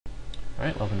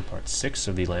Alright, welcome to part 6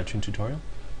 of the lantern tutorial.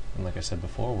 And like I said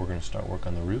before, we're going to start work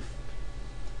on the roof.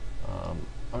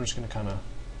 I'm just going to kind of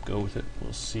go with it.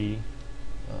 We'll see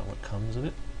what comes of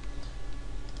it.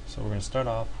 So we're going to start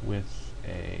off with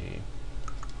a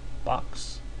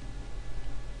box.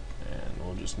 And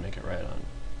we'll just make it right on,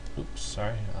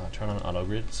 turn on auto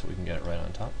grid so we can get it right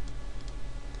on top.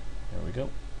 There we go.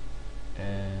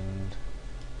 And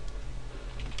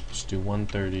just do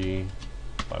 130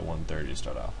 by 130 to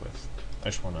start off with. I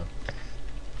just want a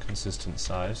consistent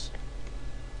size.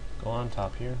 Go on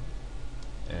top here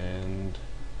and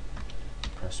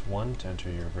press 1 to enter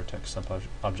your vertex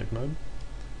sub-object mode,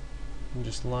 and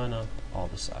just line up all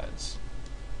the sides.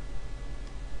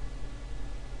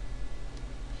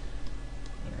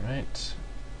 Alright,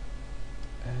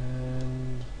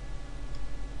 and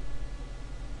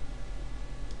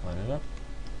line it up,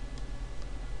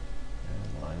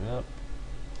 and line it up.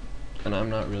 And I'm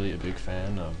not really a big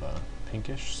fan of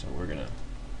pinkish, so we're gonna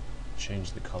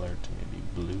change the color to maybe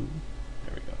blue.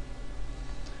 There we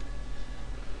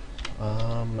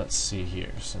go. Let's see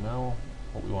here. So now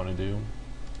what we want to do,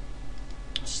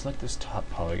 select this top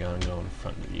polygon and go in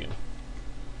front view.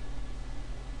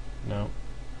 Now,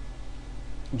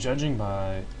 judging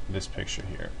by this picture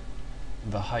here,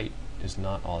 the height is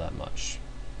not all that much,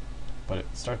 but it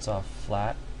starts off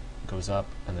flat, goes up,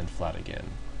 and then flat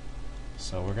again.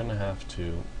 So we're going to have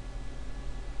to,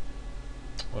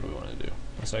 what do we want to do?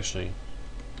 Let's actually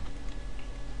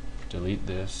delete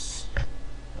this,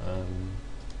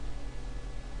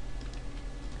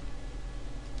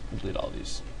 delete all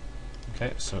these.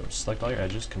 Okay, so select all your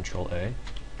edges, Control A,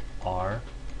 R,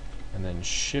 and then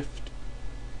Shift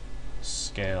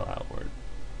scale outward,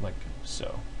 like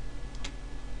so.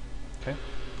 Okay.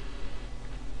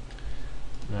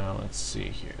 Now let's see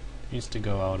here. It needs to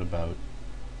go out about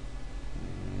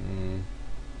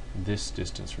this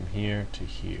distance from here to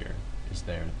here is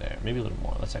there to there. Maybe a little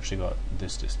more. Let's actually go out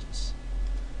this distance.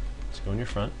 Let's go in your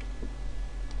front,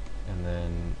 and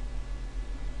then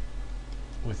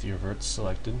with your verts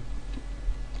selected,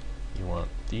 you want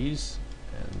these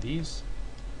and these.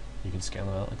 You can scale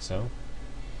them out like so,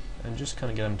 and just kind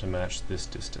of get them to match this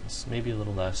distance. Maybe a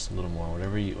little less, a little more,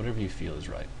 whatever you feel is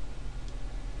right.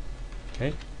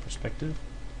 Okay, perspective,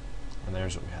 and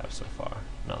there's what we have so far.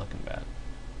 Not looking bad.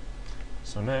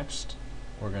 So next,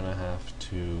 we're going to have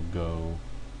to go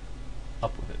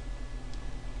up with it.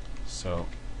 So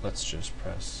let's just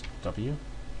press W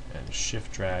and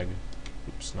shift drag,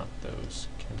 oops, not those,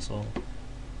 cancel.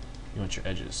 You want your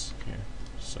edges here.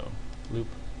 So loop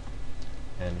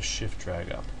and shift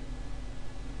drag up.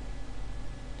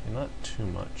 Okay, not too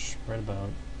much, right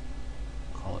about,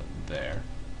 call it there.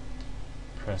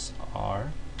 Press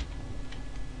R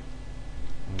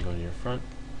and go to your front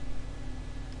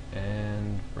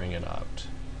and bring it out.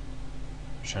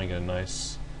 I'm trying to get a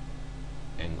nice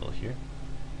angle here.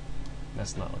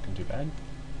 That's not looking too bad.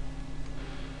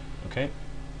 Okay.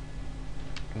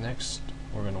 Next,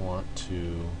 we're going to want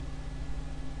to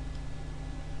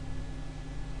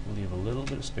leave a little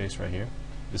bit of space right here.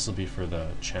 This will be for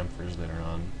the chamfers later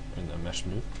on in the mesh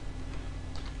smooth.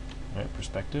 Alright,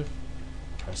 perspective.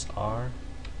 Press R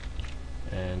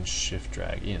and shift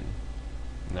drag in.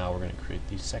 Now we're going to create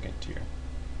the second tier.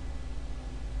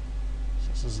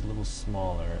 This is a little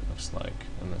smaller, it looks like,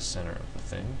 in the center of the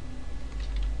thing.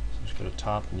 So just go to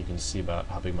top, and you can see about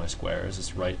how big my square is.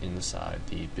 It's right inside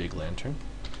the big lantern.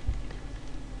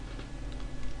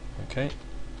 Okay,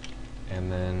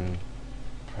 and then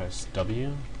press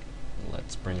W.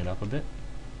 Let's bring it up a bit,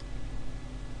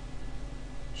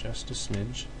 just a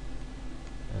smidge,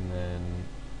 and then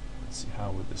let's see, how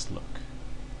would this look?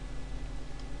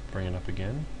 Bring it up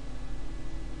again.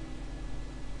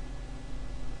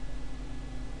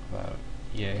 About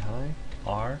yay high,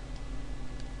 R,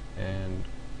 and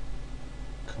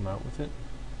come out with it.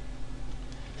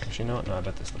 Actually, you know what? No, I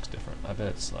bet this looks different. I bet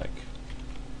it's like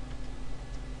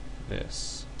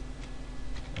this,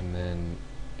 and then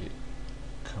it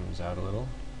comes out a little,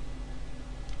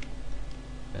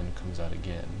 and comes out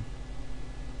again.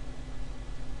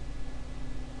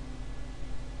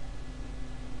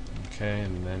 Okay,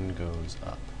 and then goes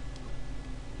up.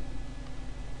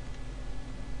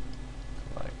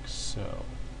 So,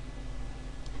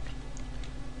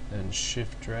 then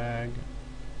shift drag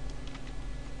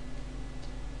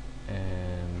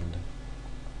and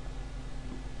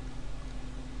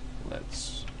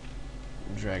let's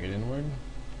drag it inward.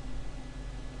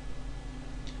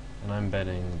 And I'm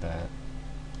betting that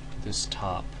this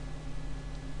top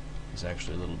is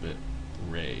actually a little bit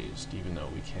raised, even though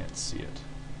we can't see it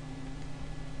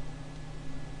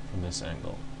from this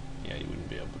angle. Yeah, you wouldn't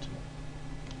be able to.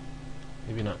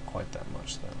 Maybe not quite that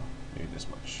much though, maybe this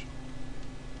much.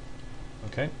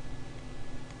 Okay.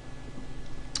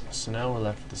 So now we're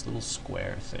left with this little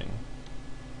square thing.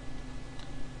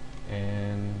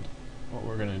 And what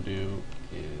we're going to do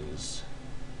is,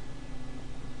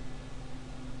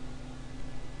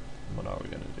 what are we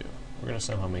going to do? We're going to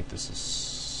somehow make this a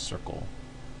circle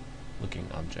looking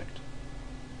object.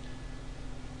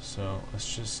 So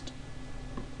let's just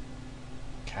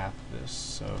cap this.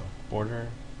 So border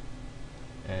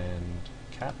and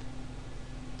cap.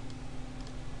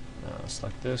 Now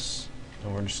select this,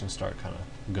 and we're just going to start kind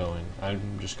of going.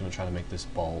 I'm just going to try to make this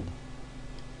bulb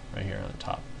right here on the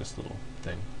top, this little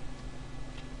thing.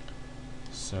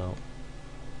 So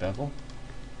bevel,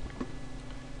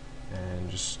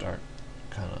 and just start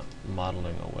kind of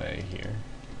modeling away here.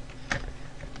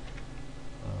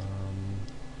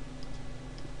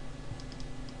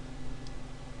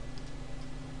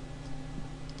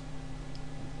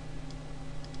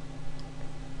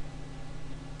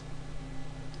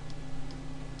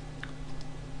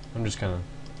 I'm just kind of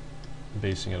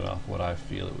basing it off what I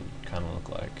feel it would kind of look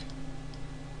like.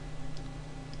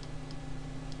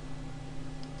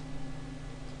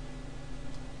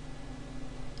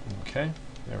 Okay,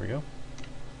 there we go.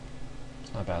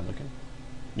 It's not bad looking.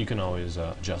 You can always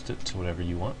adjust it to whatever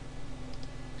you want.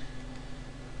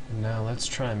 And now let's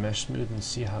try mesh smooth and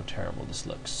see how terrible this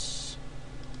looks.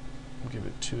 We'll give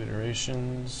it 2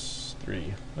 iterations,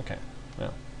 3. Okay,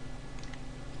 well,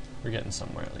 we're getting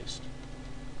somewhere at least.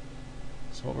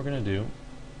 So what we're going to do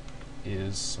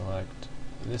is select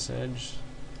this edge,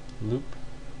 loop,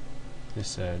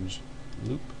 this edge,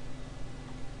 loop,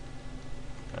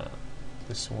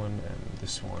 this one and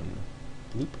this one,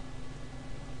 loop.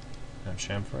 Now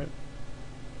chamfer it,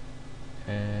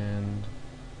 and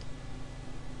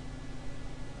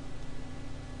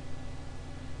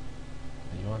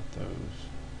you want those.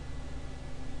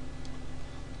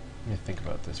 Let me think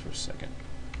about this for a second.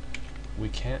 We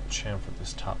can't chamfer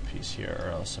this top piece here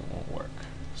or else it won't work.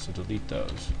 So delete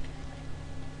those.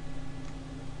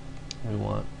 We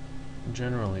want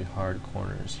generally hard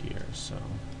corners here, so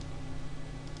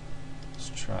let's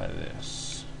try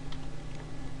this.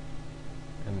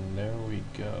 And there we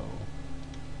go.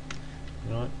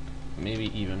 You know what?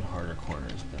 Maybe even harder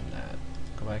corners than that.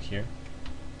 Go back here.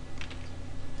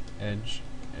 Edge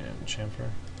and chamfer.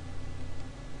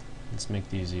 Let's make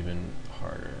these even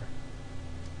harder.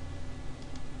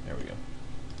 There we go.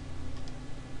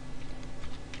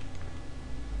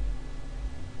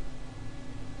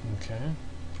 Okay.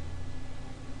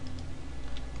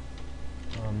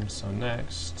 So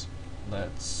next,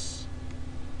 let's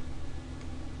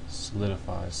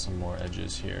solidify some more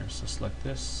edges here. So select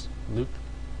this, loop,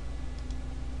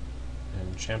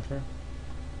 and chamfer.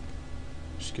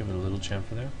 Just give it a little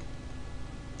chamfer there.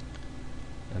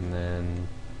 And then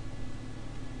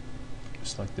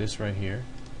select this right here.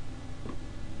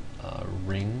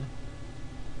 Ring,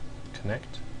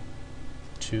 connect,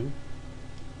 2,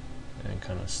 and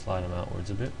kind of slide them outwards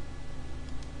a bit.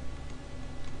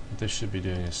 What this should be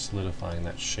doing is solidifying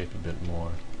that shape a bit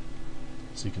more,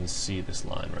 so you can see this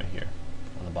line right here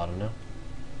on the bottom now.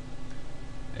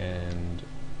 And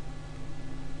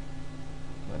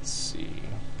let's see,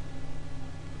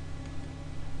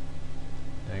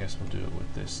 I guess we'll do it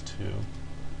with this too.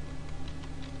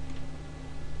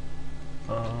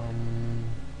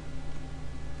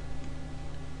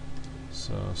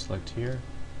 So select here,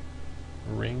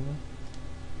 ring,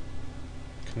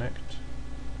 connect,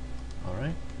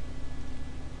 alright,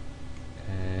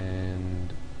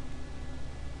 and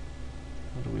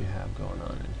what do we have going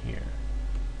on in here?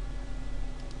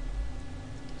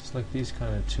 Select these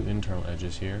kind of 2 internal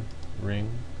edges here, ring,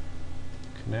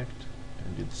 connect,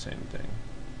 and do the same thing.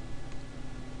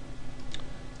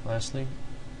 Lastly,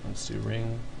 let's do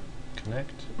ring,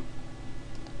 connect,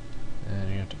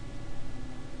 and you have to,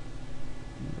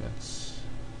 that's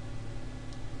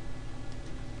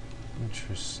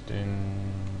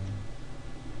interesting.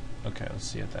 Okay, let's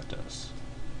see what that does.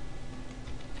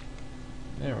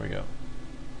 There we go.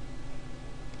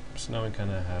 So now we kind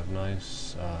of have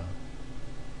nice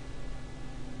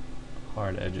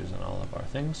hard edges on all of our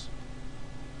things,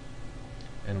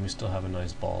 and we still have a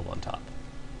nice bulb on top.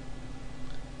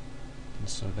 And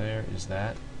so there is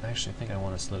that. I actually think I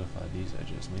want to solidify these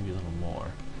edges, maybe a little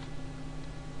more.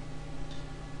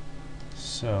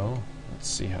 So let's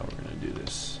see how we're going to do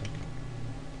this.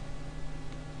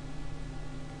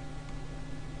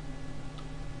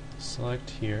 Select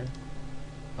here,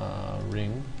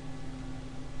 ring,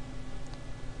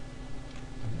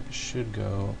 and it should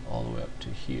go all the way up to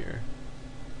here.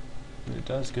 And it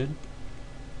does, good.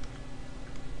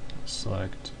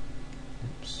 Select,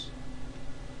 oops,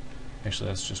 Actually,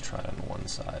 let's just try it on one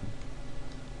side.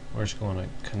 We're just going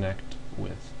to connect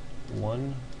with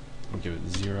 1 and give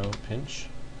it 0 pinch.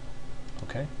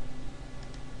 Okay.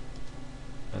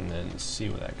 And then see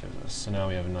what that gives us. So now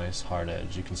we have a nice hard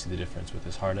edge. You can see the difference with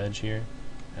this hard edge here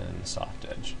and the soft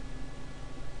edge.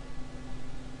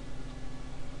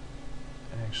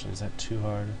 Actually, is that too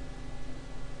hard?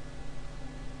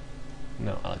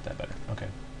 No, I like that better. Okay.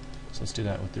 So let's do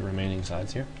that with the remaining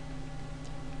sides here.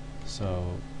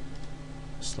 So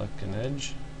select an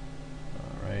edge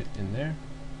right in there.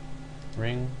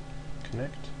 Ring,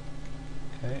 connect.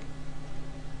 Okay.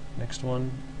 Next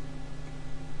one.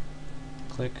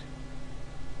 Click,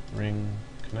 ring,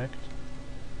 connect.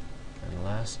 And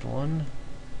last one.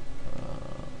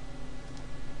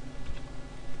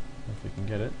 If we can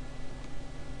get it.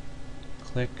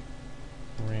 Click,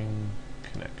 ring,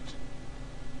 connect.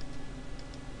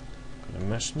 Go to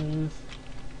mesh smooth,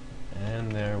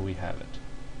 and there we have it.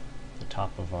 The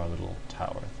top of our little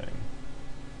tower thing.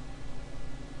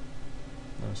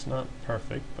 Now it's not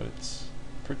perfect, but it's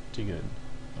pretty good,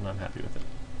 and I'm happy with it.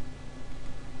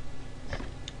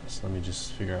 So let me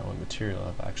just figure out what material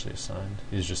I've actually assigned.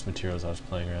 These are just materials I was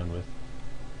playing around with.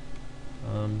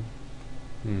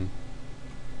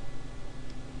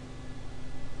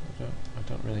 I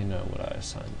don't really know what I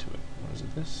assigned to it. What is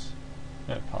it, this?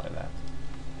 Yeah, probably that.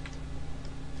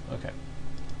 Okay.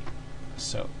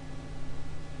 So,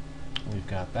 we've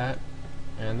got that.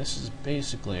 And this is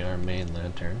basically our main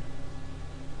lantern.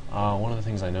 One of the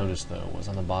things I noticed, though, was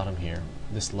on the bottom here,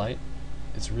 this light,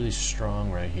 it's really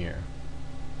strong right here.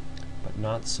 But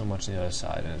not so much on the other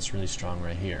side, and it's really strong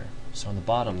right here. So on the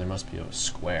bottom, there must be a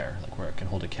square, like where it can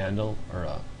hold a candle, or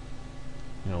a,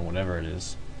 you know, whatever it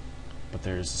is. But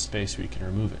there's a space where you can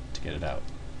remove it to get it out.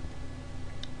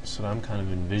 So what I'm kind of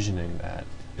envisioning that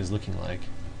is looking like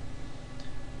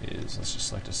is, let's just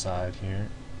select a side here.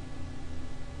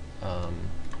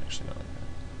 Actually not like that.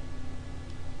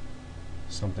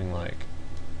 Something like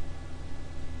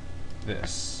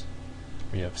this.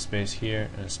 We have space here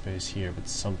and a space here, but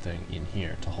something in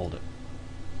here to hold it.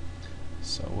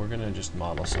 So we're going to just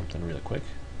model something really quick.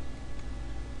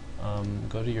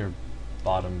 Go to your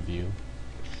bottom view.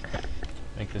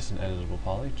 Make this an editable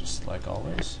poly, just like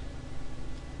always.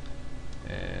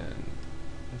 And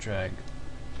drag.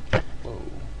 Whoa.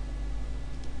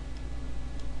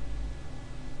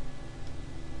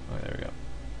 Oh, there we go.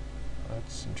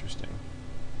 That's interesting.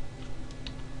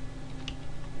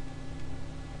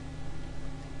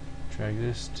 Drag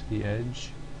this to the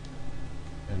edge,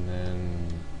 and then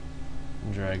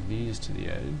drag these to the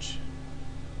edge.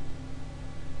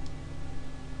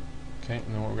 Okay,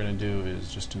 and then what we're going to do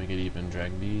is, just to make it even,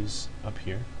 drag these up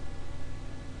here,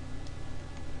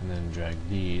 and then drag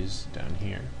these down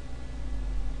here.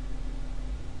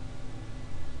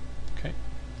 Okay,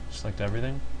 select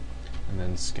everything, and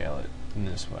then scale it in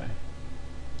this way.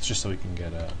 It's just so we can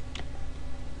get a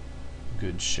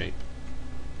good shape.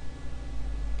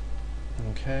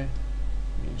 Okay,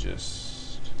 let me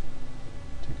just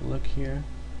take a look here.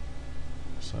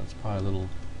 So it's probably a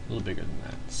little bigger than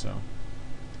that. So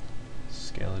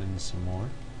scale it in some more.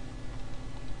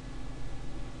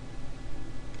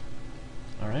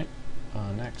 All right.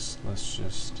 Next, let's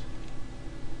just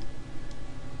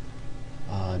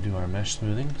do our mesh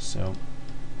smoothing. So,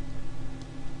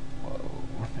 whoa,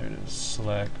 there it is.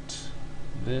 Select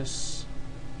this,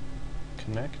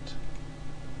 connect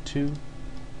to,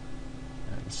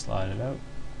 and slide it out.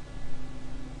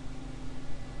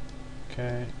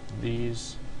 Okay,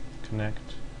 these,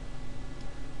 connect,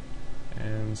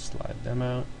 and slide them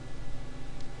out.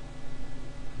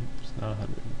 Oops, not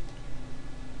 100.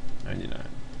 99.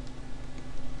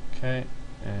 Okay,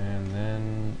 and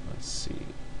then let's see.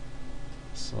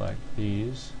 Select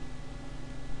these.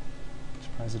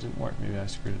 Surprised it didn't work. Maybe I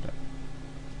screwed it up.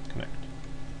 Connect.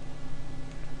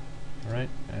 Alright,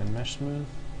 and mesh smooth.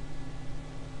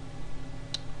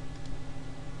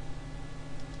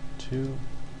 2,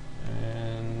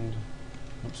 and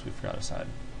oops, we forgot a side.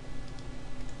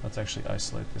 Let's actually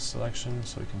isolate this selection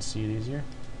so we can see it easier.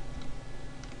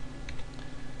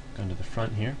 Go into the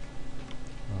front here.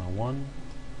 1,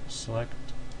 select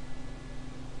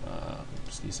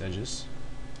oops, these edges,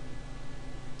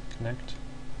 connect,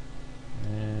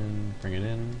 and bring it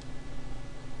in,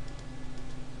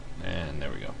 and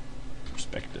there we go.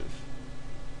 Perspective.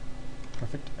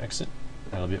 Perfect. Exit.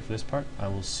 That'll be it for this part. I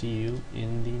will see you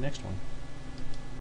in the next one.